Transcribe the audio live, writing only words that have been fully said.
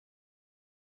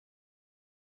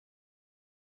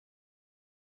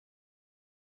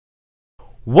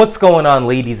What's going on,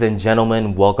 ladies and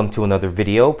gentlemen? Welcome to another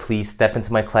video. Please step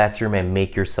into my classroom and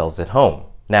make yourselves at home.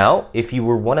 Now, if you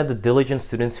were one of the diligent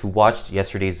students who watched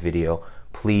yesterday's video,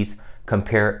 please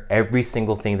compare every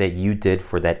single thing that you did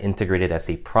for that integrated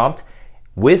essay prompt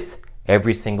with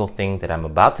every single thing that I'm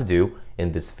about to do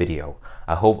in this video.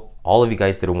 I hope all of you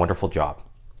guys did a wonderful job.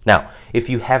 Now, if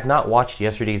you have not watched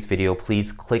yesterday's video,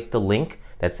 please click the link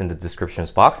that's in the description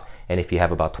box. And if you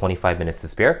have about 25 minutes to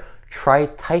spare, try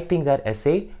typing that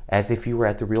essay as if you were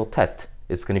at the real test.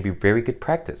 It's going to be very good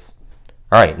practice.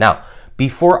 All right, now,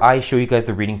 before I show you guys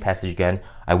the reading passage again,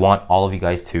 I want all of you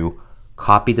guys to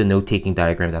copy the note-taking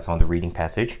diagram that's on the reading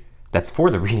passage. That's for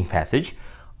the reading passage.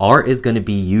 R is going to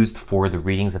be used for the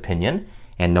reading's opinion,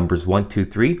 and numbers 1, 2,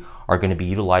 3 are going to be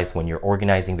utilized when you're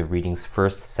organizing the reading's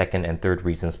first, second, and third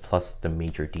reasons plus the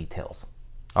major details.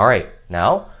 All right,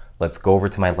 now let's go over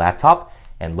to my laptop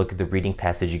and look at the reading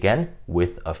passage again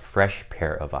with a fresh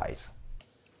pair of eyes.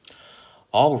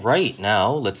 All right,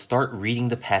 now let's start reading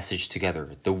the passage together.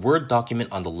 The Word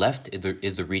document on the left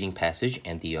is the reading passage,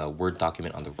 and the Word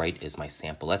document on the right is my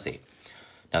sample essay.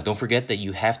 Now, don't forget that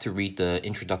you have to read the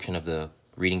introduction of the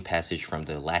reading passage from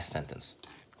the last sentence.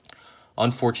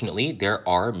 Unfortunately, there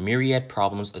are myriad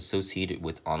problems associated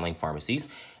with online pharmacies,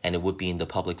 and it would be in the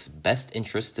public's best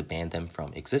interest to ban them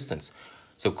from existence.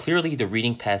 So clearly, the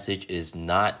reading passage is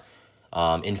not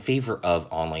in favor of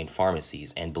online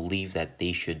pharmacies and believe that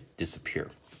they should disappear.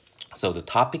 So the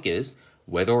topic is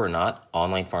whether or not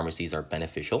online pharmacies are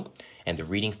beneficial, and the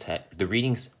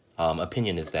reading's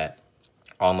opinion is that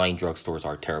online drugstores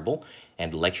are terrible,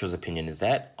 and the lecturer's opinion is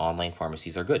that online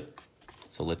pharmacies are good.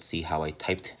 So let's see how I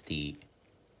typed the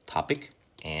topic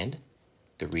and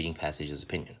the reading passage's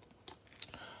opinion.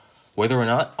 Whether or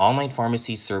not online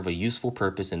pharmacies serve a useful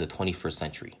purpose in the 21st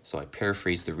century. So I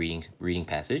paraphrase the reading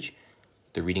passage.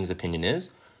 The reading's opinion is,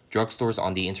 drugstores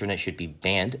on the internet should be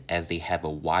banned as they have a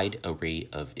wide array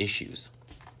of issues.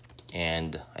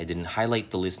 And I didn't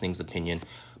highlight the listening's opinion,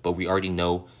 but we already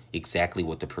know exactly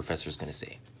what the professor is going to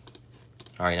say.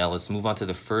 All right, now let's move on to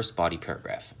the first body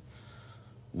paragraph.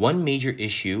 One major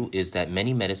issue is that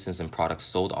many medicines and products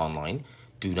sold online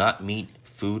do not meet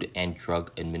Food and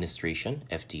Drug Administration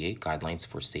 (FDA) guidelines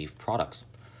for safe products.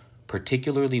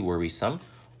 Particularly worrisome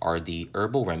are the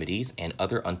herbal remedies and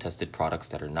other untested products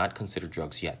that are not considered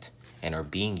drugs yet and are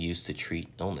being used to treat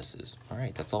illnesses. All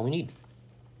right, that's all we need.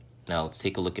 Now let's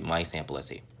take a look at my sample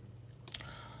essay.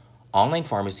 Online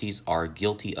pharmacies are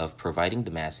guilty of providing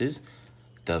the masses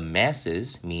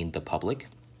mean the public,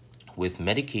 with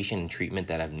medication and treatment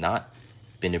that have not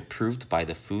been approved by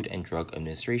the Food and Drug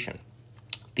Administration.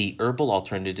 The herbal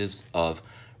alternatives of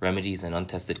remedies and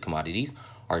untested commodities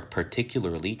are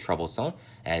particularly troublesome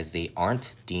as they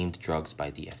aren't deemed drugs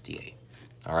by the FDA.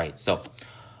 All right, so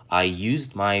I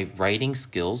used my writing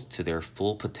skills to their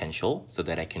full potential so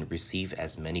that I can receive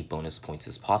as many bonus points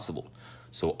as possible.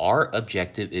 So our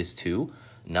objective is to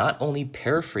not only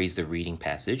paraphrase the reading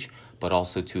passage, but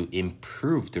also to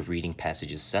improve the reading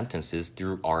passage's sentences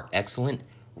through our excellent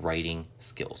writing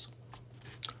skills.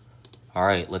 All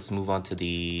right, let's move on to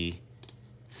the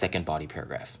second body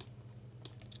paragraph.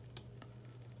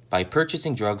 By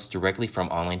purchasing drugs directly from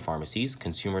online pharmacies,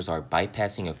 consumers are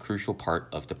bypassing a crucial part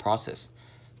of the process.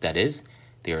 That is,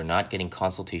 they are not getting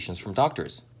consultations from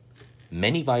doctors.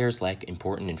 Many buyers lack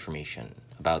important information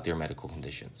about their medical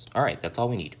conditions. All right, that's all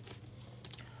we need.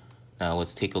 Now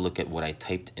let's take a look at what I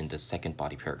typed in the second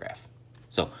body paragraph.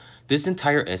 So this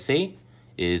entire essay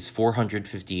is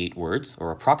 458 words,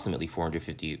 or approximately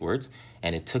 458 words,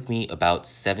 and it took me about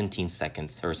 17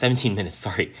 minutes,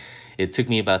 sorry. It took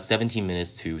me about 17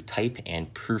 minutes to type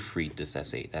and proofread this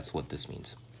essay. That's what this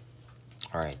means.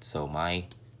 All right, so my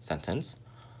sentence.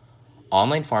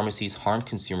 Online pharmacies harm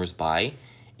consumers by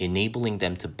enabling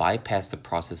them to bypass the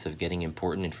process of getting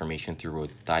important information through a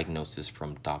diagnosis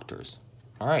from doctors.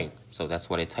 All right, so that's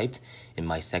what I typed in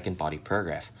my second body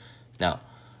paragraph. Now,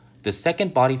 the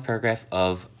second body paragraph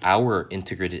of our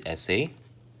integrated essay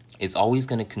is always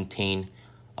going to contain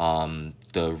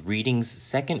the reading's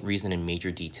second reason in major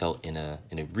detail in a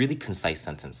really concise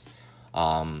sentence.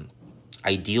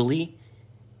 Ideally,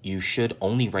 you should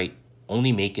only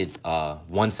make it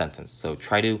one sentence. So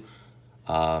try to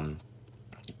try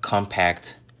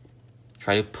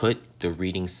to put the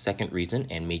reading's second reason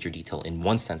and major detail in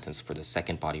one sentence for the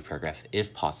second body paragraph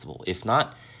if possible. If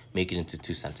not, make it into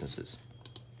two sentences.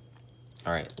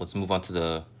 All right, let's move on to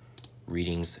the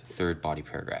reading's third body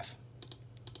paragraph.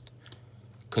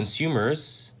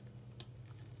 Consumers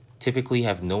typically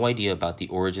have no idea about the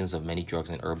origins of many drugs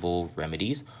and herbal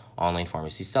remedies online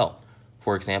pharmacies sell.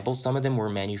 For example, some of them were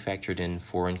manufactured in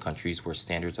foreign countries where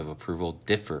standards of approval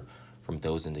differ from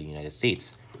those in the United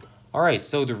States. All right,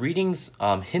 so the readings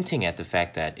hinting at the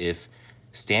fact that if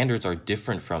standards are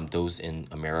different from those in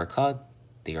America,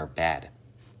 they are bad.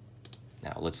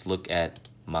 Now let's look at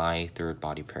my third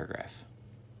body paragraph.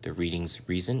 The readings,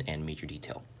 reason, and major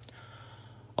detail.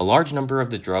 A large number of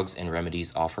the drugs and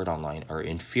remedies offered online are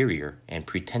inferior and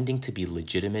pretending to be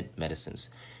legitimate medicines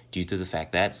due to the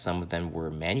fact that some of them were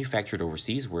manufactured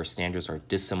overseas where standards are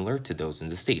dissimilar to those in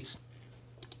the States.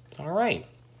 All right.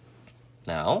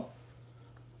 Now,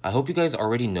 I hope you guys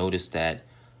already noticed that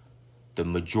the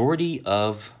majority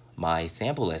of my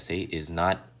sample essay is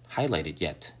not highlighted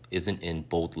yet, isn't in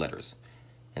bold letters.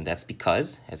 And that's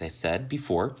because, as I said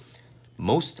before,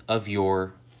 most of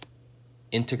your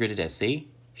integrated essay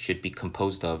should be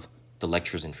composed of the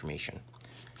lecture's information.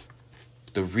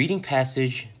 The reading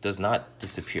passage does not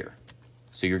disappear.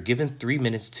 So you're given 3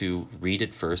 minutes to read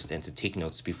it first and to take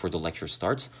notes before the lecture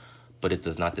starts, but it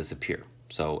does not disappear.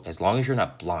 So as long as you're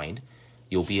not blind,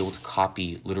 you'll be able to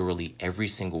copy literally every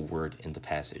single word in the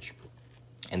passage.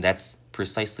 And that's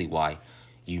precisely why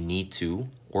you need to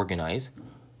organize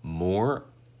more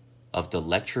of the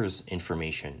lecture's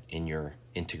information in your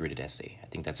integrated essay. I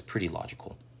think that's pretty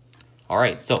logical. All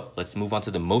right, so let's move on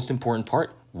to the most important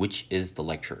part, which is the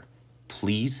lecture.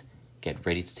 Please get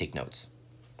ready to take notes.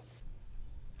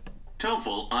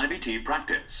 TOEFL IBT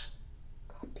practice.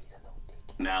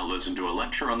 Now listen to a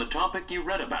lecture on the topic you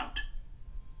read about.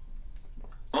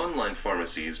 Online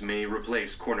pharmacies may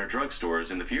replace corner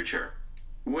drugstores in the future,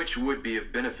 which would be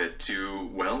of benefit to,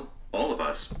 well, all of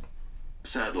us.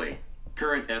 Sadly,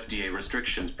 current FDA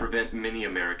restrictions prevent many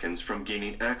Americans from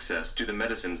gaining access to the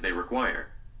medicines they require.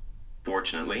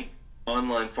 Fortunately,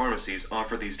 online pharmacies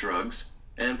offer these drugs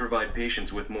and provide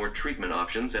patients with more treatment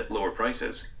options at lower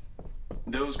prices.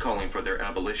 Those calling for their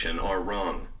abolition are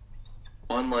wrong.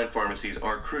 Online pharmacies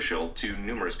are crucial to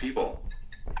numerous people.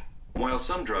 While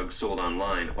some drugs sold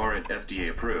online aren't FDA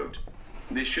approved,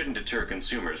 this shouldn't deter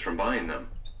consumers from buying them.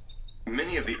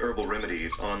 Many of the herbal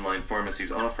remedies online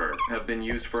pharmacies offer have been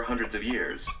used for hundreds of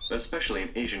years, especially in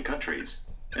Asian countries,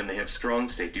 and they have strong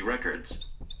safety records.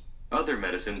 Other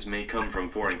medicines may come from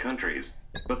foreign countries,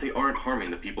 but they aren't harming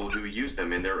the people who use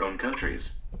them in their own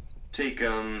countries. Take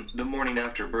the morning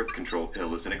after birth control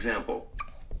pill as an example.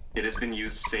 It has been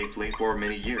used safely for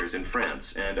many years in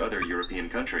France and other European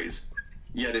countries,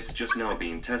 yet it's just now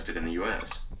being tested in the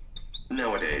US.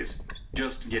 Nowadays,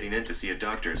 just getting in to see a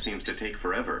doctor seems to take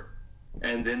forever,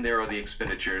 and then there are the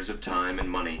expenditures of time and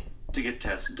money to get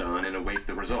tests done and await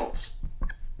the results.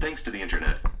 Thanks to the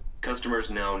internet, customers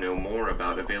now know more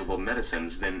about available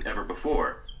medicines than ever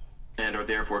before, and are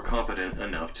therefore competent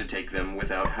enough to take them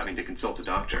without having to consult a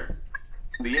doctor.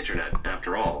 The internet,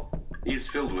 after all, is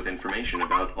filled with information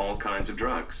about all kinds of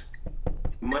drugs.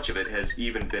 Much of it has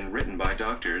even been written by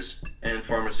doctors and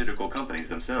pharmaceutical companies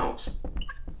themselves.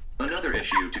 Another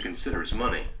issue to consider is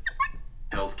money.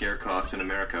 Healthcare costs in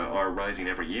America are rising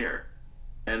every year,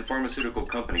 and pharmaceutical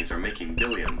companies are making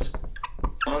billions.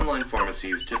 Online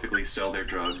pharmacies typically sell their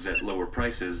drugs at lower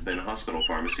prices than hospital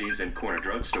pharmacies and corner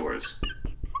drugstores.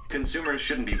 Consumers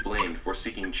shouldn't be blamed for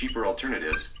seeking cheaper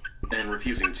alternatives and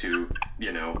refusing to,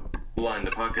 line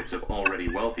the pockets of already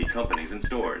wealthy companies and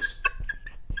stores.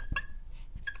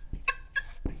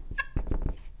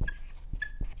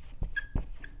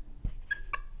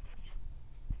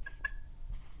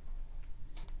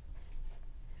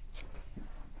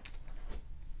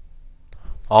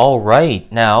 All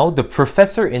right, now the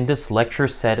professor in this lecture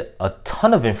said a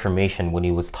ton of information when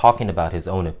he was talking about his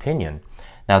own opinion.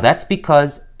 Now that's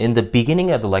because in the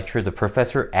beginning of the lecture, the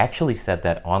professor actually said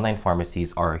that online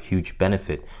pharmacies are a huge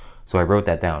benefit. So I wrote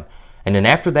that down. And then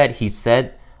after that, he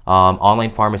said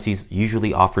online pharmacies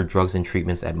usually offer drugs and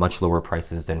treatments at much lower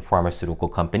prices than pharmaceutical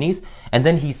companies. And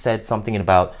then he said something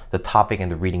about the topic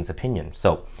and the reading's opinion.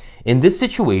 So in this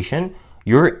situation,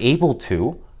 you're able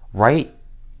to write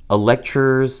a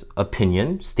lecturer's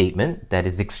opinion statement that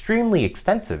is extremely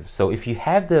extensive. So if you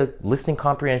have the listening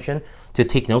comprehension to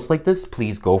take notes like this,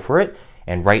 please go for it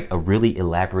and write a really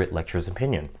elaborate lecturer's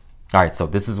opinion. All right, so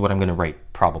this is what I'm gonna write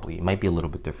probably. It might be a little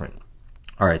bit different.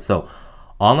 All right, so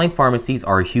online pharmacies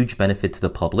are a huge benefit to the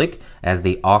public as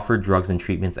they offer drugs and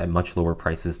treatments at much lower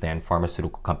prices than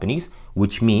pharmaceutical companies,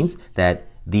 which means that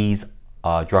these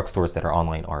drugstores that are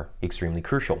online are extremely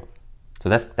crucial. So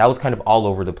that was kind of all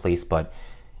over the place, but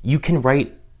you can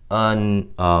write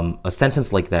a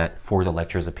sentence like that for the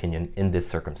lecturer's opinion in this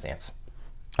circumstance.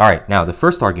 All right, now the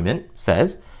first argument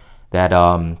says that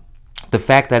the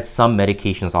fact that some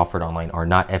medications offered online are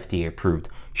not FDA approved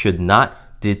should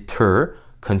not deter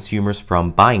consumers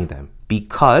from buying them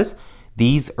because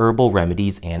these herbal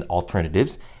remedies and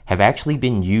alternatives have actually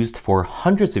been used for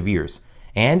hundreds of years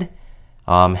and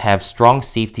have strong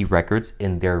safety records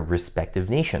in their respective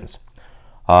nations.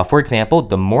 For example,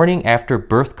 the morning after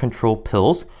birth control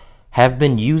pills have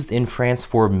been used in France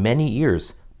for many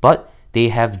years, but they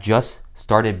have just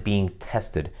started being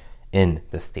tested in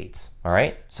the States. All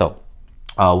right, so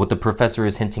what the professor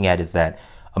is hinting at is that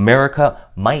America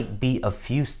might be a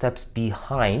few steps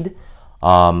behind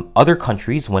other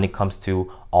countries when it comes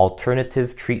to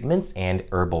alternative treatments and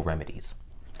herbal remedies.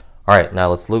 All right, now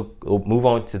let's move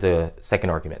on to the second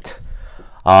argument.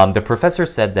 The professor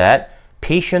said that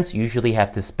patients usually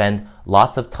have to spend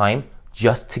lots of time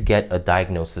just to get a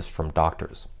diagnosis from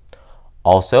doctors.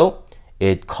 Also,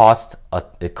 it costs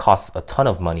a ton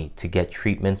of money to get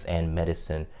treatments and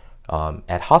medicine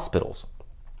at hospitals.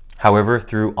 However,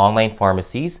 through online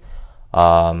pharmacies,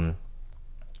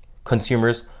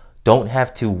 consumers don't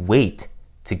have to wait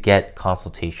to get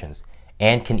consultations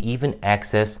and can even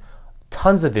access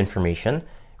tons of information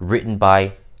written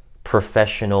by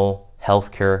professional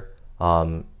healthcare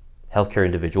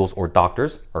individuals or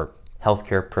doctors or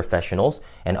healthcare professionals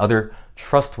and other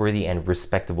trustworthy and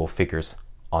respectable figures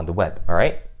on the web. All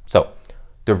right. So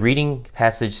the reading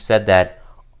passage said that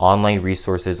online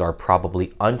resources are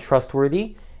probably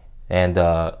untrustworthy, and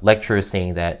the lecturer is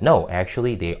saying that no,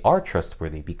 actually they are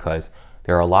trustworthy because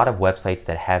there are a lot of websites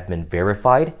that have been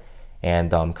verified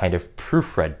and kind of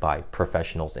proofread by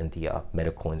professionals in the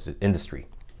medical industry.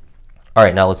 All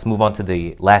right, now let's move on to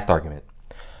the last argument.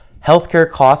 Healthcare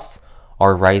costs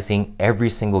are rising every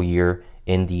single year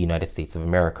in the United States of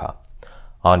America.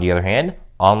 On the other hand,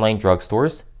 online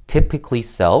drugstores typically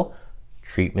sell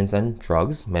treatments and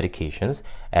drugs, medications,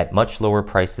 at much lower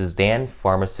prices than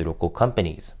pharmaceutical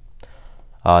companies.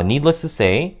 Needless to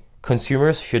say,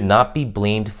 consumers should not be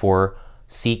blamed for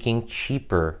seeking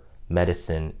cheaper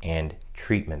medicine and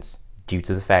treatments due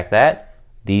to the fact that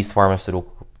these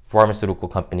pharmaceutical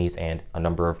companies and a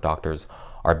number of doctors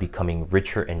are becoming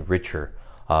richer and richer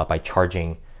by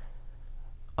charging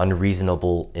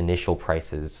unreasonable initial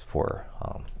prices for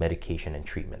medication and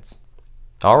treatments.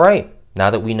 All right, now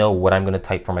that we know what I'm going to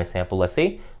type for my sample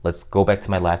essay, let's go back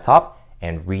to my laptop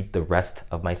and read the rest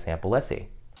of my sample essay.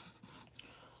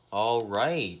 All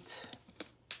right,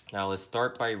 now let's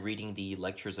start by reading the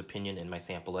lecturer's opinion in my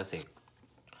sample essay.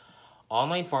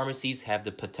 Online pharmacies have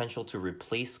the potential to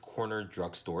replace corner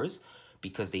drugstores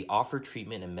because they offer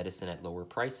treatment and medicine at lower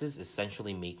prices,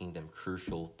 essentially making them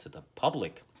crucial to the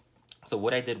public. So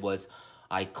what I did was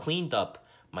I cleaned up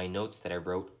my notes that I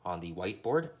wrote on the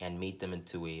whiteboard and made them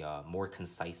into a more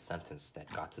concise sentence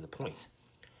that got to the point.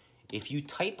 If you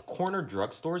type corner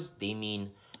drugstores, they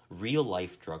mean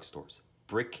real-life drugstores,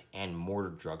 brick and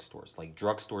mortar drugstores, like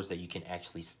drugstores that you can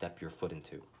actually step your foot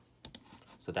into.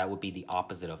 So that would be the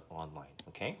opposite of online,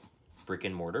 okay? Brick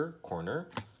and mortar, corner,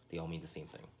 they all mean the same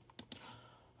thing.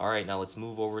 All right, now let's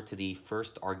move over to the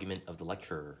first argument of the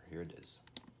lecturer. Here it is.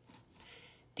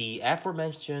 The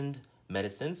aforementioned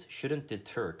medicines shouldn't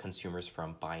deter consumers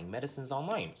from buying medicines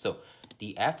online. So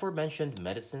the aforementioned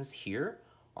medicines here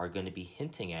are going to be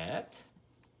hinting at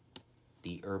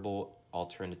the herbal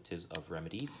alternatives of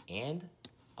remedies and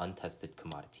untested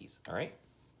commodities, all right?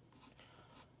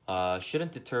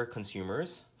 Shouldn't deter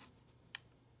consumers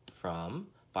from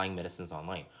buying medicines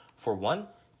online. For one,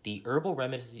 the herbal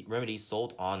remedies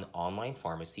sold on online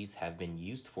pharmacies have been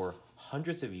used for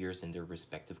hundreds of years in their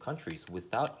respective countries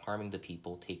without harming the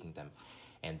people taking them,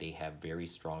 and they have very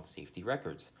strong safety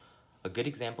records. A good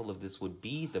example of this would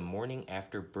be the morning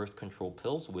after birth control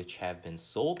pills, which have been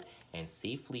sold and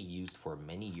safely used for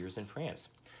many years in France,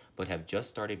 but have just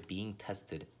started being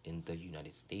tested in the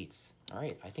United States. All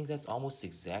right, I think that's almost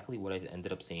exactly what I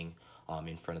ended up saying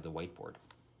in front of the whiteboard.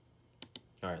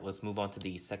 All right, let's move on to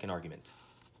the second argument.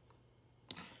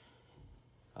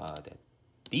 That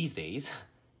these days,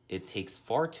 it takes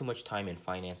far too much time and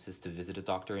finances to visit a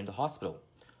doctor in the hospital.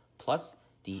 Plus,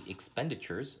 the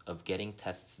expenditures of getting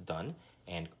tests done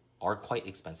and are quite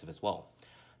expensive as well.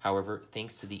 However,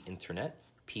 thanks to the internet,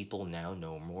 people now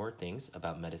know more things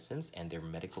about medicines and their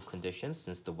medical conditions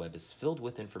since the web is filled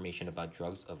with information about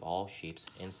drugs of all shapes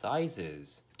and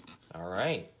sizes. All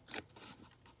right.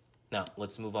 Now,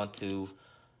 let's move on to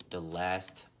the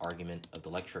last argument of the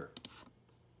lecture.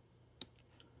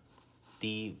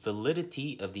 The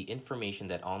validity of the information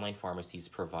that online pharmacies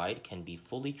provide can be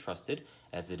fully trusted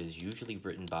as it is usually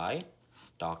written by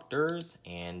doctors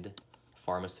and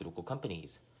pharmaceutical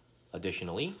companies.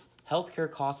 Additionally, healthcare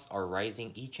costs are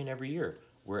rising each and every year,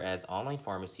 whereas online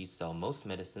pharmacies sell most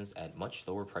medicines at much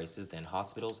lower prices than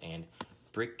hospitals and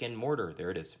brick and mortar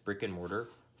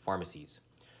pharmacies.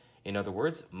 In other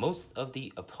words, most of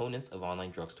the opponents of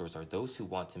online drugstores are those who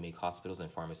want to make hospitals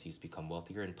and pharmacies become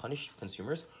wealthier and punish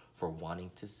consumers for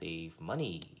wanting to save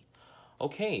money.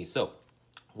 Okay, so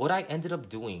what I ended up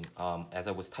doing as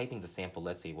I was typing the sample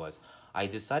essay was I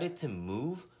decided to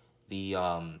move the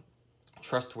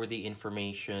trustworthy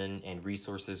information and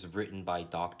resources written by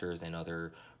doctors and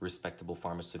other respectable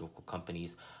pharmaceutical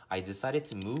companies. I decided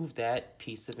to move that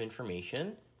piece of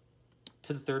information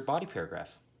to the third body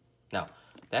paragraph. Now,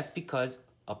 that's because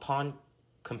upon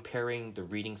comparing the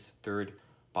reading's third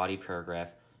body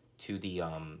paragraph to the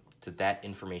to that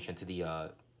information, to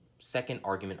the second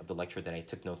argument of the lecture that I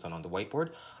took notes on the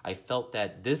whiteboard, I felt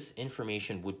that this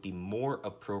information would be more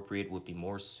appropriate, would be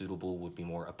more suitable, would be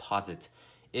more apposite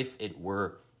if it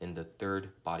were in the third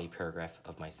body paragraph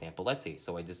of my sample essay.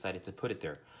 So I decided to put it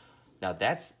there. Now,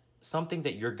 that's something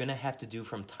that you're going to have to do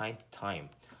from time to time.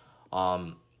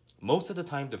 Most of the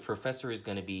time, the professor is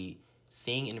going to be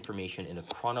saying information in a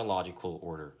chronological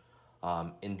order,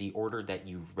 in the order that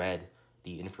you read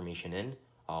the information in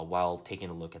while taking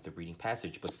a look at the reading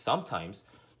passage. But sometimes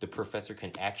the professor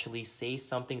can actually say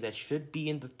something that should be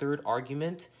in the third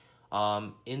argument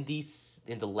in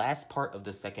the last part of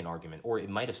the second argument, or it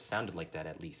might have sounded like that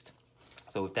at least.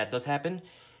 So if that does happen,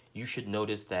 you should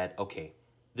notice that, okay,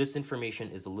 this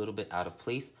information is a little bit out of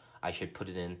place. I should put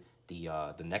it in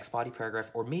the next body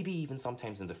paragraph, or maybe even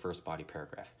sometimes in the first body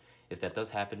paragraph. If that does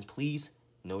happen, please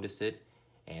notice it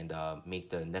and make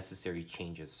the necessary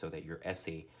changes so that your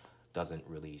essay doesn't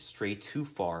really stray too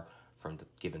far from the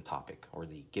given topic or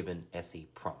the given essay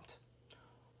prompt.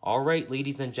 All right,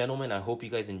 ladies and gentlemen, I hope you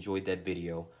guys enjoyed that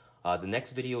video. The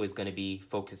next video is going to be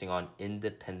focusing on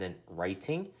independent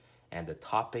writing, and the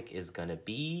topic is going to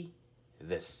be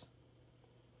this.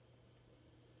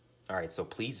 All right, so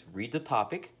please read the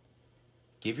topic,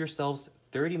 give yourselves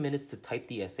 30 minutes to type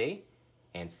the essay,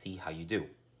 and see how you do.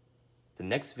 The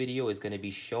next video is going to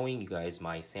be showing you guys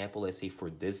my sample essay for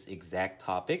this exact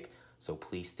topic, so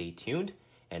please stay tuned.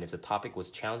 And if the topic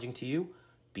was challenging to you,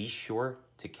 be sure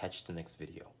to catch the next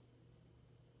video.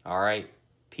 All right,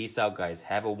 peace out, guys.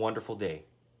 Have a wonderful day.